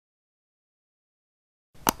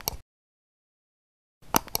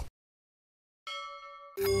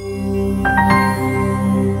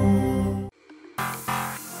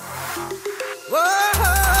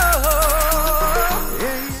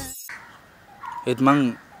ඒත් මං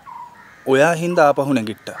ඔයා හින්දා ආපහු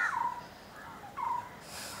නැගිට්ටා.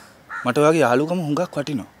 මට ඔයාගේ යාළුකම හුඟක්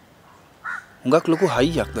වටිනවා. හුඟක් ලොකු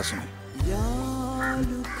හයියක් දසුනේ.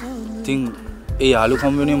 ඉතින් ඒ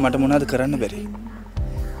යාළුකම වෙනුවෙන් මට මොනවද කරන්න බැරි?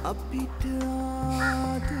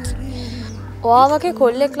 ඔයා වගේ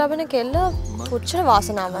කොල්ලෙක් ලබන කෙල්ල කොච්චර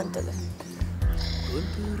වාසනාවන්තද?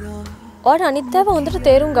 ඔයාට අනිත් ඒවා හොඳට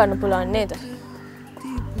තේරුම් ගන්න පුළුවන් නේද?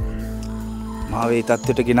 මාව ඒ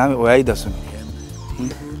තත්ත්වයට ගෙනාවේ ඔයයි දසුනේ.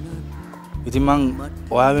 ඉතින් මං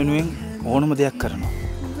ඔයා වෙනුවෙන් ඕනම දෙයක් කරනවා.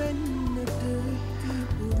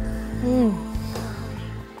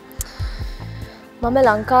 මම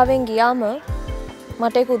ලංකාවෙන් ගියාම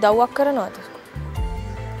මට ඒක උදව්වක් කරනවද?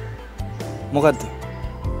 මොකද්ද?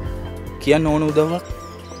 කියන්න ඕන උදව්වක්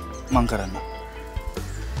මං කරන්න.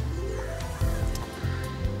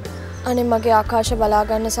 අනේ මගේ ආකාශ බලා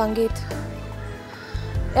ගන්න සංගීත.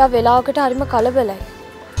 එයා වෙලාවකට හරිම කලබලයි.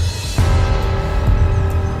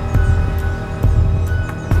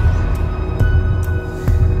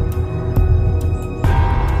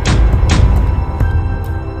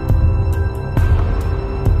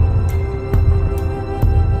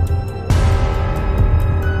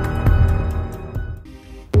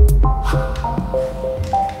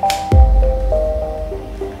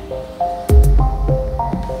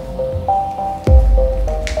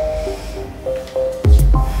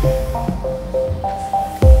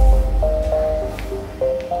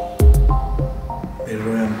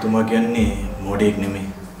 මොඩෙක් නෙමෙයි.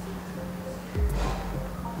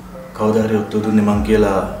 කවදා හරි ඔත්තු දුන්නේ මං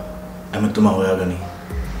කියලා ඇමතුමා හොයාගනි.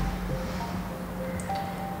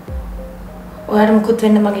 ඔයාට මුකුත්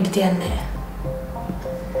වෙන්න මං ඉඩ තියන්නේ නැහැ.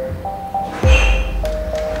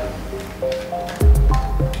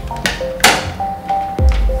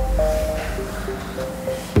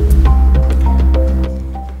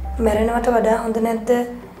 මැරෙනවට වඩා හොඳ නැද්ද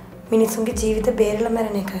මිනිසුන්ගේ ජීවිත බේරලා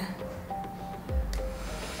මැරෙන එක?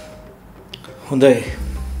 හොඳයි.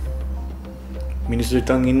 මිනිස්සු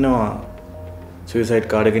හිතන් ඉන්නවා සුයිසයිඩ්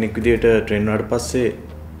කාඩ් කෙනෙක් විදියට ට්‍රේන් වුණාට පස්සේ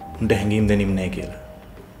උන්ට හැංගීම් දැනීම නැහැ කියලා.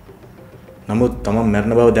 නමුත් තමන්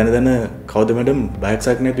මැරෙන බව දැන කවුද මැඩම් බයක්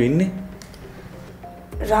සක් නැතුව ඉන්නේ?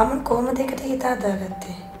 රාමන් කොහොමද ඒකට හිත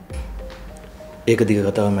හදාගත්තේ? ඒක දිග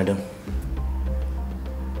කතාවක් මැඩම්.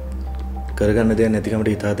 කරගන්න දෙයක්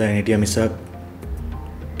නැතිකමට හිත හදාගෙන හිටියා මිසක්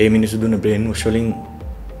ඒ මිනිස්සු දුන්න බ්‍රේන් වොෂ් වලින්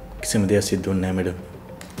කිසිම දෙයක් සිද්ධ වුණේ නැහැ මැඩම්.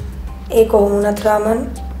 ඒ කොහොම වුණත්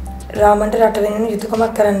රාමන්ට රට වෙනුවෙන්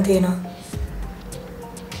යුතුයකමක් කරන්න තියෙනවා.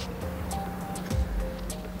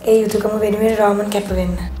 ඒ යුතුයකම වෙනුවෙන් රාමන් කැප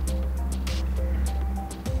වෙන්න.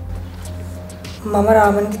 මම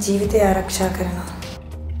රාමන්ගේ ජීවිතය ආරක්ෂා කරනවා.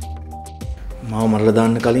 මාව මරලා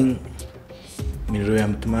දාන්න කලින් මිනිරෝ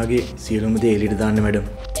ඇමතුමාගේ සියලුම දේ එළියට දාන්න මැඩම්.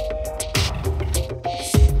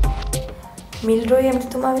 මිල්රෝයි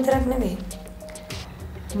ඇමතුමා විතරක් නෙවෙයි.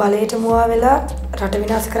 බලයට මුවා වෙලා රට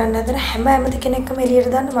විනාශ කරන්න හදන හැම ඇමති කෙනෙක්ම එළියට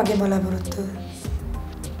දාන්න මගේ බලාපොරොත්තුව.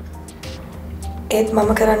 ඒත්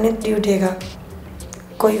මම කරන්නේ ඩියුටි එකක්.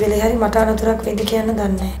 කොයි වෙලේ හරි මට අනතුරක් වෙද කියන්න දන්නේ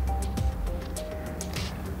නැහැ.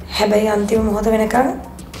 හැබැයි අන්තිම මොහොත වෙනකන්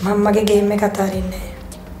මම මගේ ගේම් එක අතාරින්නේ නැහැ.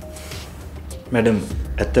 මැඩම්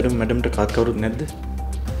ඇත්තටම මැඩම්ට කාත් කවුරුත් නැද්ද?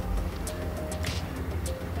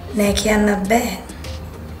 නෑ කියන්නත් බෑ.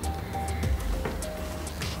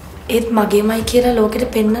 ඒත් මගේමයි කියලා ලෝකෙට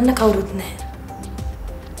පෙන්වන්න කවුරුත් නැහැ.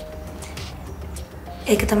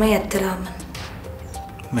 ඒක තමයි ඇත්ත රාමන්.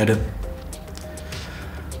 මැඩම්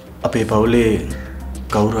අපේ පවුලේ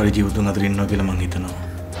කවුරු හරි ජීවිතුන් අතර ඉන්නවා කියලා මං හිතනවා.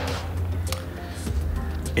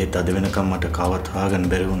 ඒත් අද වෙනකම් මට කවවත් හොයාගන්න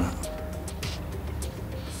බැරි වුණා.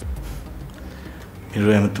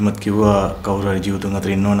 මිරුව ඇමතුමත් කිව්වා කවුරු හරි ජීවිතුන් අතර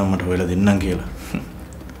ඉන්නවා නම් මට හොයලා දෙන්නම් කියලා.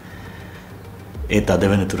 ඒත් අද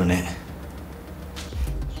වෙනතුරු නෑ.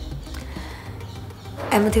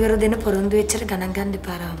 ඇමතිවරු දෙන පොරොන්දු වෙච්චර ගණන් ගන්න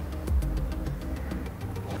එපා රාම.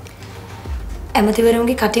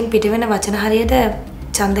 ඇමතිවරුන්ගේ කටින් පිටවෙන වචන හරියට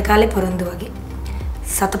ඡන්ද කාලේ පොරොන්දු වගේ.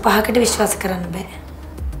 සත පහකට විශ්වාස කරන්න බෑ.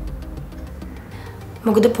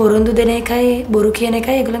 මොකද පොරොන්දු දෙන එකයි බොරු කියන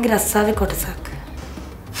එකයි ඒගොල්ලන්ගේ රස්සාවේ කොටසක්.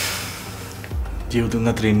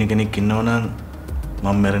 ජීවිතුන් අතර ඉන්න කෙනෙක් ඉන්නවා නම්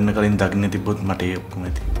මම මැරෙන්න කලින් දකින්න තිබ්බොත් මට ඒ ඔක්කොම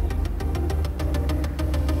ඇති.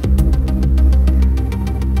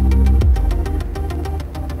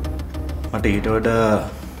 මට ඊට වඩා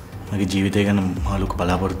මගේ ජීවිතය ගැන මහ ලොකු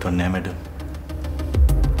බලාපොරොත්තුවක් නැහැ මැඩම්.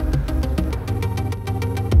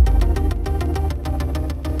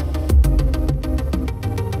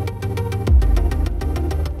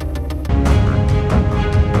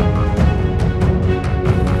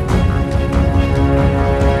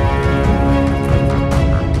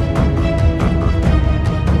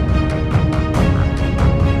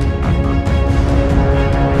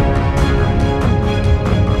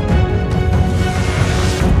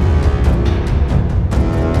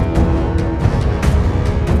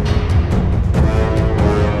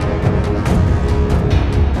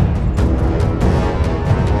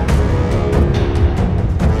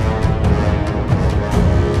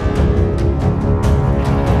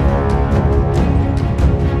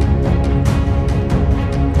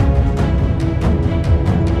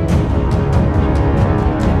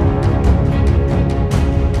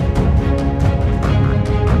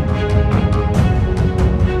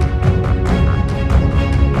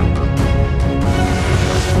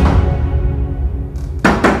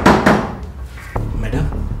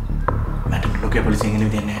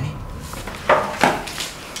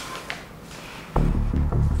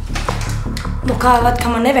 මොකාවත්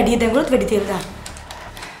කමන්නේ වැඩි දෙඟුරුත් වැඩි තෙල් දාන්න.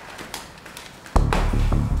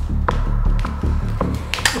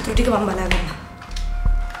 ඉතුරු ටික මම බලා ගන්නම්.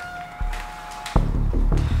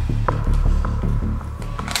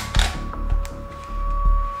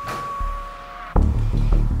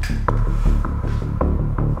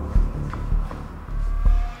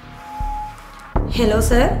 හෙලෝ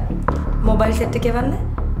සර් මොබයිල් සෙට් එක එවන්න.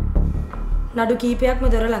 නඩු කීපයක්ම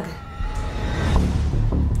දොර ළඟ.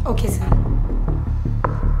 ඕකේ සර්.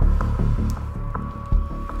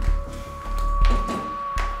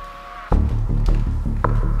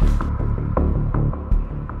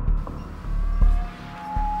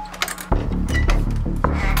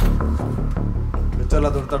 මෙතන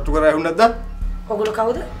දොර තට්ටු කරා ඇහුන්නේ නැද්ද? ඔගොල්ලෝ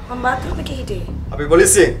කවුද? මම බාත්රූම් එකේ හිටියේ. අපි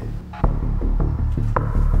පොලිසියෙන්.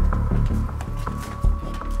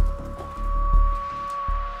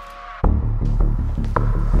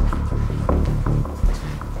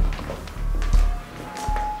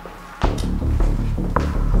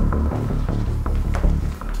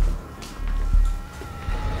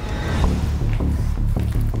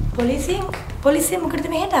 පොලිසියෙන් මොකටද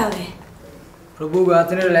මෙහෙට ආවේ? ප්‍රභූ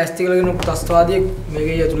ඝාතනයේ ලෑස්ති කරගෙන ත්‍ස්තවාදියෙක්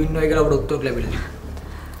මේකේ ඇතුළු ඉන්නවා කියලා අපට ඔත්තුවක් ලැබිලා.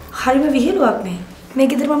 හරිම විහිළුවක් මේ. මේ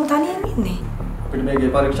ගෙදර මම තනියම ඉන්නේ. අපිට මේකේ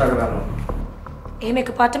පරීක්ෂා කරන්න. එහෙම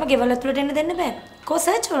එකපාරටම ගෙවල් ඇතුළට එන්න දෙන්න බෑ. කො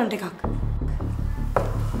සර්ච් වරන්ට් එකක්.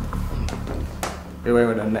 ඒ වගේ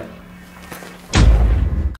වැඩක් නැහැ.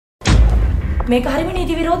 මේක හරිම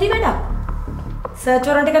නීති විරෝධී වැඩක්. සර්ච්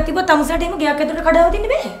වරන්ට් එකක් තිබ්බොත් අමුසට එහෙම ගෙයක් ඇතුළට කඩාව දෙන්න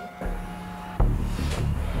බෑ.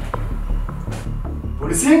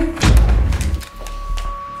 පොලිසියෙන්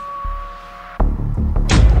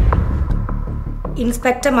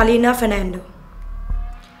ඉන්ස්පෙක්ටර් මලීනා ෆර්නෑන්ඩෝ.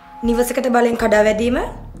 නිවසකට බලෙන් කඩා වැදීම,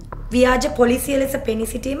 ව්‍යාජ පොලිසිය ලෙස පෙනී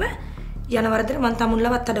සිටීම යන වරදට මම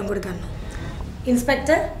තමුන්ලවත් අඩංගුවට ගන්නවා.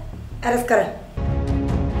 ඉන්ස්පෙක්ටර් ඇරස්ට් කරන්න.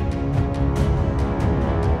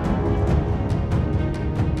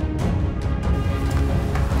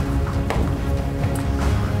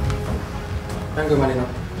 Thank you, Malina.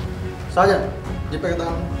 Sergeant, jeep එක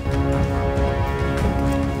දාන්න.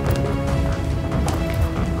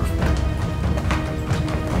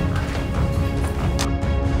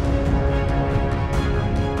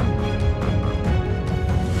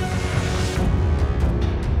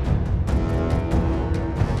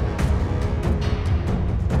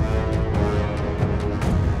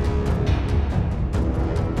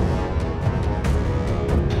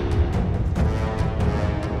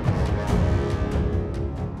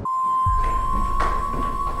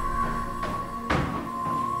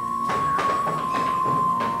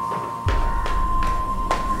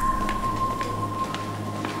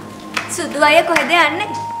 සුදු අය කොහෙද යන්නේ?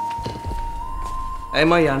 ඇයි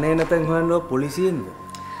මම යන්නේ නැතන් හොයන්නේ පොලිසියෙන්ද?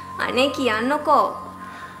 අනේ කියන්නකෝ.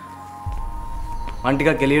 මං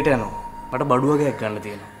ටිකක් එළියට යනවා. මට බඩු වගේක් ගන්න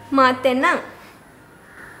තියෙනවා. මාත් එන්නම්.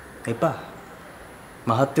 එපා.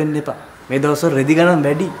 මහත් වෙන්න එපා. මේ දවස්වල රෙදි ගණන්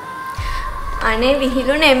වැඩි. අනේ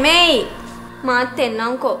විහිළු නෙමෙයි. මාත්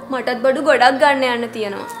එන්නම්කෝ. මටත් බඩු ගොඩක් ගන්න යන්න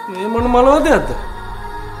තියෙනවා. මේ මොන මලවදයක්ද?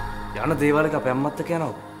 යන දේවල් එක අපේ අම්මත් එක්ක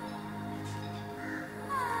යනවා.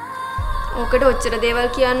 ඕකට ඔච්චර දේවල්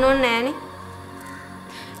කියන්න ඕනේ නෑනේ.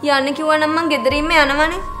 යන්න කිව්වනම් මං ගෙදරින්ම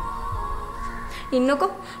යනවනේ. ඉන්නකෝ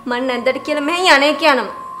මං නැන්දට කියලා මෙහෙන් යන්නේ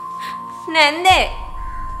කියනවා. නැන්දේ.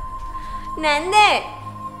 නැන්දේ.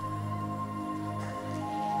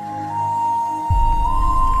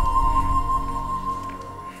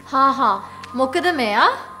 හා මොකද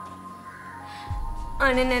මෙයා?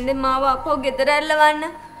 අනේ නැන්දේ මාව අපෝ ගෙදර ඇල්ලවන්න.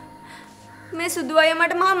 මේ සුදු අය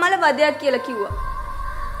මට මහා මල වදයක් කියලා කිව්වා.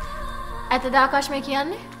 ඇතද ආකාශ් මේ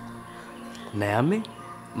කියන්නේ? නෑ අම්මේ.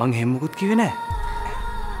 මං එහෙම මොකුත් කිව්වේ නෑ.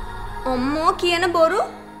 අම්මෝ කියන බොරු.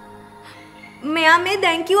 මෙයා මේ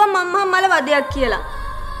දැන් කිව්වා මම මහා මල වදයක් කියලා.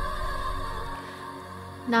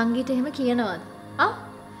 නංගිට එහෙම කියනවද?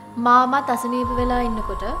 මාමත් අසනීප වෙලා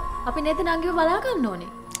ඉන්නකොට අපි නේද නංගිව බලා ගන්න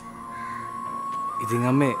ඕනේ. ඉතින්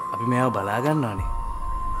අම්මේ අපි මෙයාව බලා ගන්නවානේ.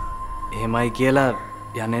 එහෙමයි කියලා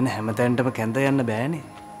යන්නේ නැ හැමතැනටම කැඳ යන්න බෑනේ.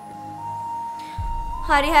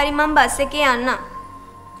 හරි මම බස් එකේ යන්නම්.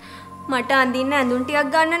 මට අඳින්න ඇඳුම් ටිකක්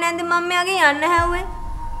ගන්න නැන්ද මම මෙයාගේ යන්න හැව්වේ.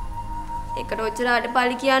 ඒකට ඔච්චර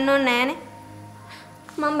අඩපාලි කියන්න ඕනේ නෑනේ.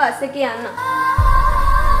 මම බස් එකේ යන්නම්.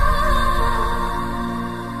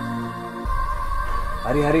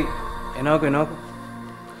 හරි එනවකෝ.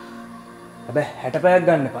 හැබැයි 60 පැයක්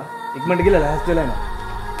ගන්න එපා. ඉක්මනට ගිහලා ලෑස්ති වෙලා එනවා.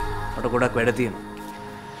 මට ගොඩක් වැඩ තියෙනවා.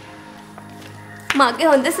 මගේ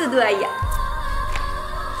හොඳ සුදු අයියා.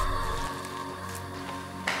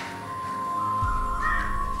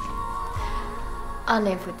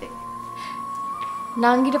 අනේ පුතේ.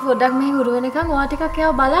 නංගිට පොඩ්ඩක් මෙහෙ උරු වෙනකන් ඔයා ටිකක්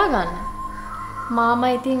එයාව බලා ගන්න.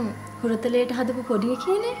 මාමා ඉතින් හුරතලයට හදපු පොඩි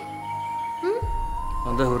එකේනේ.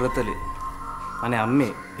 හොඳ හුරතලේ. අනේ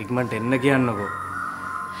අම්මේ ඉක්මනට එන්න කියන්නකෝ.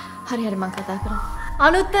 හරි හරි මං කතා කරා.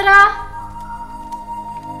 අනුත්තරා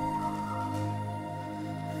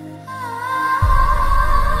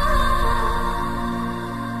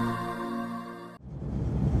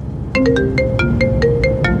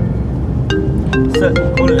Sir,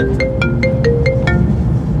 cool it.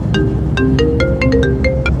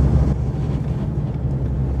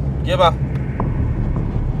 Iya bang.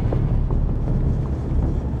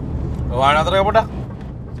 Wana terus apa dah?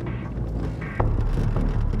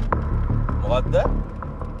 Mau ada?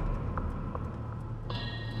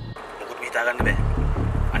 මොකුත් හිතා ගන්න බෑ.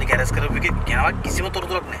 අනික ඇරස් කරපු එකේ කෙනාවක් කිසිම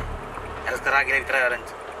තොරතුරක් නැහැ. ඇරස් කරා කියලා විතරයි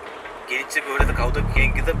ආරංචි. කිරිච්ච ගොඩට කවුද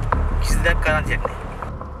කෙනෙක්ද කිසි දෙයක් ආරංචියක් නැහැ.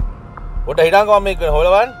 Udah hilang kau ambil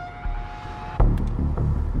holawan?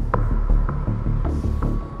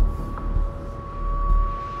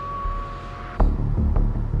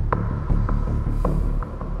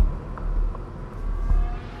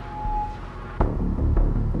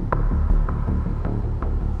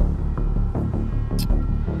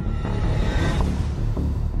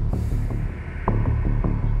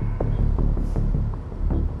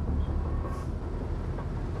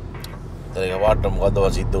 Tadi awak ada muka tu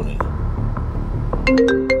situ ni.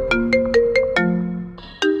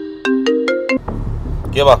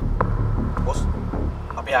 क्या बा බොස්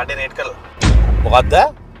අපි ආඩේ රේඩ් කරලා මොකද්ද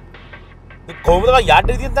කොහොමද මම යාඩ්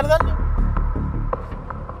එකේ තියෙන තැන දන්නේ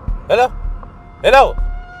හෙලෝ හෙලෝ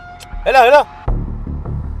හෙලෝ හෙලෝ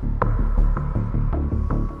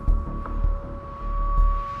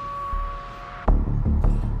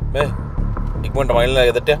මේ ඉක්මනට මයිල්ලා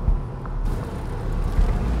ගෙදරට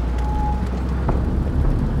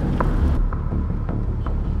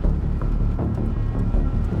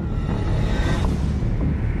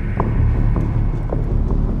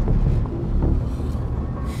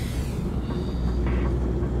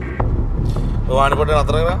वाहन पटे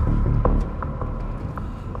नतर करा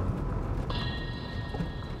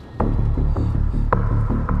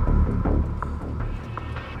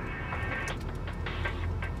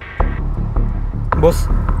බොස්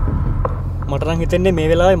මට නම් හිතෙන්නේ මේ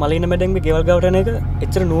වෙලාවේ මලින මැඩම්ගේ ගෙවල් ගාවට යන එක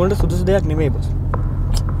එච්චර නුවණට සුදුසු දෙයක් නෙමෙයි බොස්.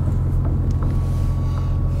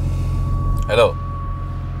 हेलो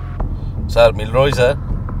सर मिलरोई सर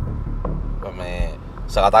मैं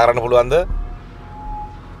කතා කරන්න පුළුවන්ද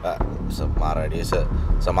සර් මාරඩිය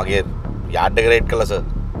සර් මගේ යාඩ් එක රේඩ් කළා සර්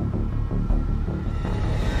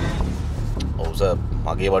ඔව් සර්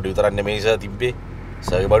මගේ බඩු විතරක් නෙමෙයි සර් තිබ්බේ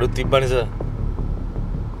සර්ගේ බඩුත් තිබ්බනේ සර්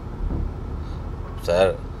සර්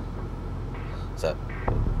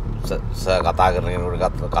සර් සර් කතා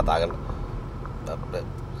කරනකොට කතා කරලා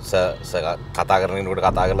සර් කතා කරනකොට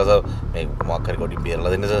කතා කරලා සර් මේ මොකක් හරි කොටි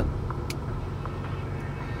බේරලා දෙන්න සර්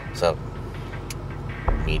සර්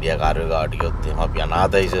මීඩියා කාර්යෝ ගාවට ගියොත් එහෙම අපි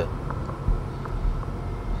අනාථයි සර්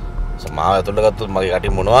සර් මාව ඇතුළට ගත්තොත් මගේ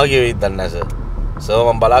කටින් මොනවා කියවෙයිද දන්නේ නැහැ සර් සර්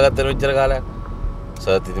මම බලාගත්තේ මෙච්චර කාලයක්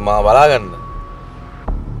සර් ඉතින් මාව බලාගන්න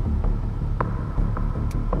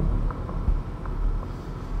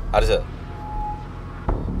හරි සර්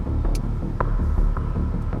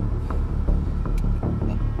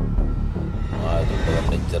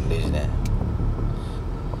මෙච්චර ලේසි නෑ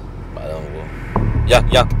බලමුකෝ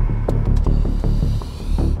යා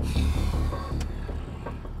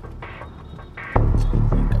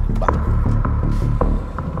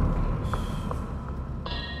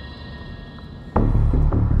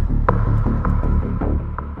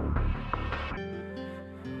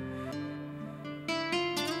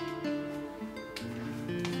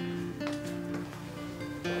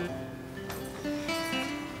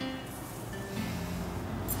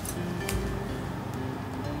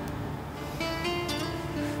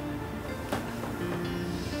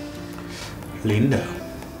ලින්ඩා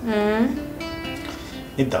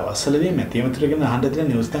මේ දවස්වලදී මැතිමතුරගෙන අහන්න දෙන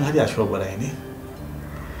නිවුස් තන් හරි අශෝකවරයිනේ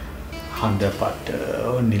හඬපට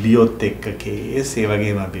නිලියොත් එක්ක කේස් ඒ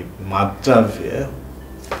වගේම අපි මත්ද්‍රව්‍ය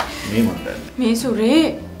මේ මොන්දන්නේ මේ සුරේ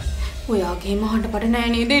ඔයාගේම හඬපට නෑ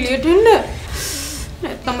නේද එළියට එන්න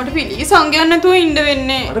නැත්නම් මට පිළි සංගයන් නැතුව ඉන්න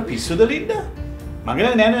වෙන්නේ අර පිස්සුද ලින්ඩා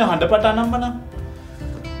මගේ නෑ නෑ හඬපට අනම්මනම්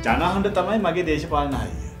ජනහඬ තමයි මගේ දේශපාලන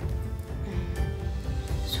අයිය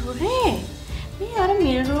සුරේ මේ අර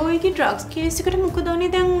මිල්රෝයිගේ ඩ්‍රග්ස් කේස් එකට මොකද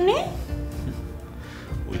උනේ දැන් උනේ?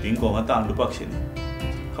 ඔය ඉතින් කොහොමද අඬු පක්ෂනේ.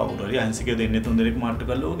 කවුරු හරි අංශිකය දෙන්නේ තුන් දෙනෙක් මාට්ටු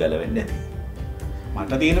කරලා ඕක ගැලවෙන්නේ නැති.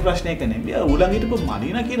 මට තියෙන ප්‍රශ්නේ එක නෙමෙයි. ඌලන් හිටපු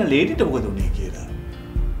මනිනා කියන ලේඩිට මොකද උනේ කියලා.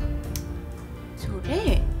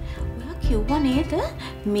 සුරේ ඔයා කිව්වා නේද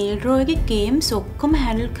මිල්රෝයිගේ ගේම්ස් ඔක්කොම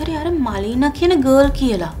හැන්ඩල් කරේ අර මලිනා කියන ගර්ල්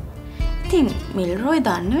කියලා. ඉතින් මිල්රෝයි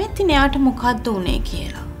දන්නේ නැති න්යාට මොකද්ද උනේ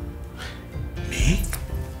කියලා.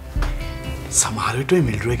 සමහර විට ඔය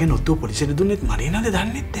මිල්ඩ්‍රෝ එකෙන් ඔත්තුව පොලිසියට දුන්නෙත් මරීනාද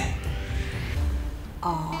දන්නෙත් නැහැ.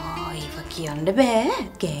 ඒව කියන්න බෑ.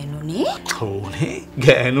 ගෑනුනේ. ඕනේ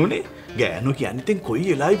ගෑනුනේ. ගෑනු කියන්නේ ඉතින් කොයි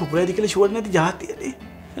වෙලාවෙ පොපුලයිද කියලා ෂුවර් නැති જાතියනේ.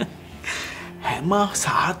 හැම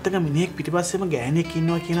සාර්ථක මිනිහෙක් පිටිපස්සෙම ගෑණියෙක්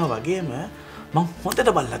ඉන්නවා කියනවා වගේම මං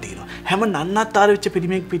හොඳට බලලා තියෙනවා. හැම නන්නත්තර වෙච්ච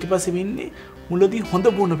පිටිමෙක් පිටිපස්සෙම ඉන්නේ මුලදී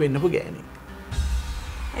හොඳ බුණ පෙන්නපු ගෑණියෙක්.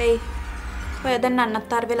 එයි. ඔය දැන්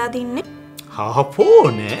නන්නත්තර වෙලාද ඉන්නේ? හාපෝ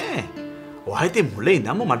නෑ. ඔය ඉතින් මුලින්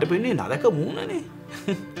ඉඳන්ම මට පෙන්නේ නරක මූණනේ.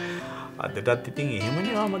 අදටත් ඉතින්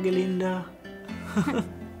එහෙමනේ මගේ ලින්ඩා.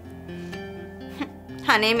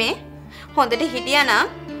 අනේ මේ හොඳට හිටියා නම්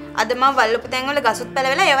අද මම වල්ලපු තැන් වල ගසුත්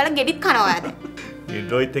පැලවෙලා ඒවල ගෙඩිත් කනවාද?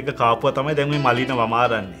 මිල්රෝයිත් එක්ක කාපුවා තමයි දැන් මේ මලින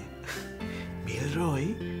වමාරන්නේ. මිල්රෝයි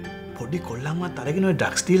පොඩි කොල්ලන්වත් අරගෙන ඔය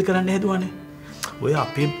ඩ්‍රග්ස් ඩීල් කරන්න හැදුවානේ. ඔය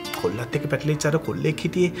අපේ කොල්ලත් එක්ක පැටලිච්ච අර කොල්ලෙක්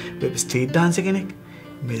හිටියේ වෙබ් ස්ට්‍රීට් ඩාන්සර් කෙනෙක්.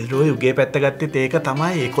 මිල්රෝයි උගේ පැත්ත ගත්තෙත් ඒක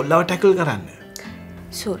තමයි ඒ කොල්ලව ටැකල් කරන්නේ.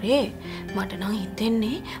 සොරේ මට නම්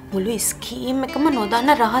හිතෙන්නේ මුළු ස්කීම් එකම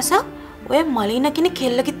නොදන්න රහසක් ඔය මලින කියන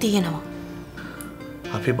කෙල්ලගේ තියෙනවා.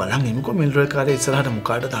 අපි බලන් ඉමුකෝ මිල්රෝයි කාර්යය ඉස්සරහට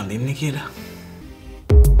මුකාට දන් දෙන්නේ කියලා.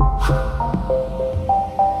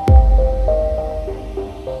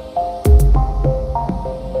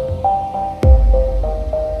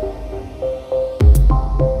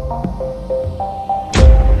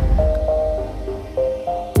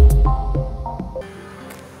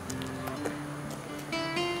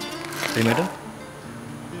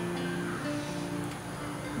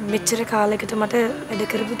 මෙච්චර කාලයකට මට වැඩ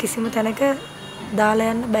කරපු කිසිම තැනක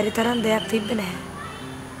දාලා යන්න බැරි තරම් දෙයක් තිබ්බේ නැහැ.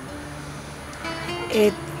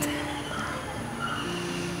 ඒත්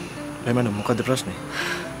එමෙන්න මොකද ප්‍රශ්නේ?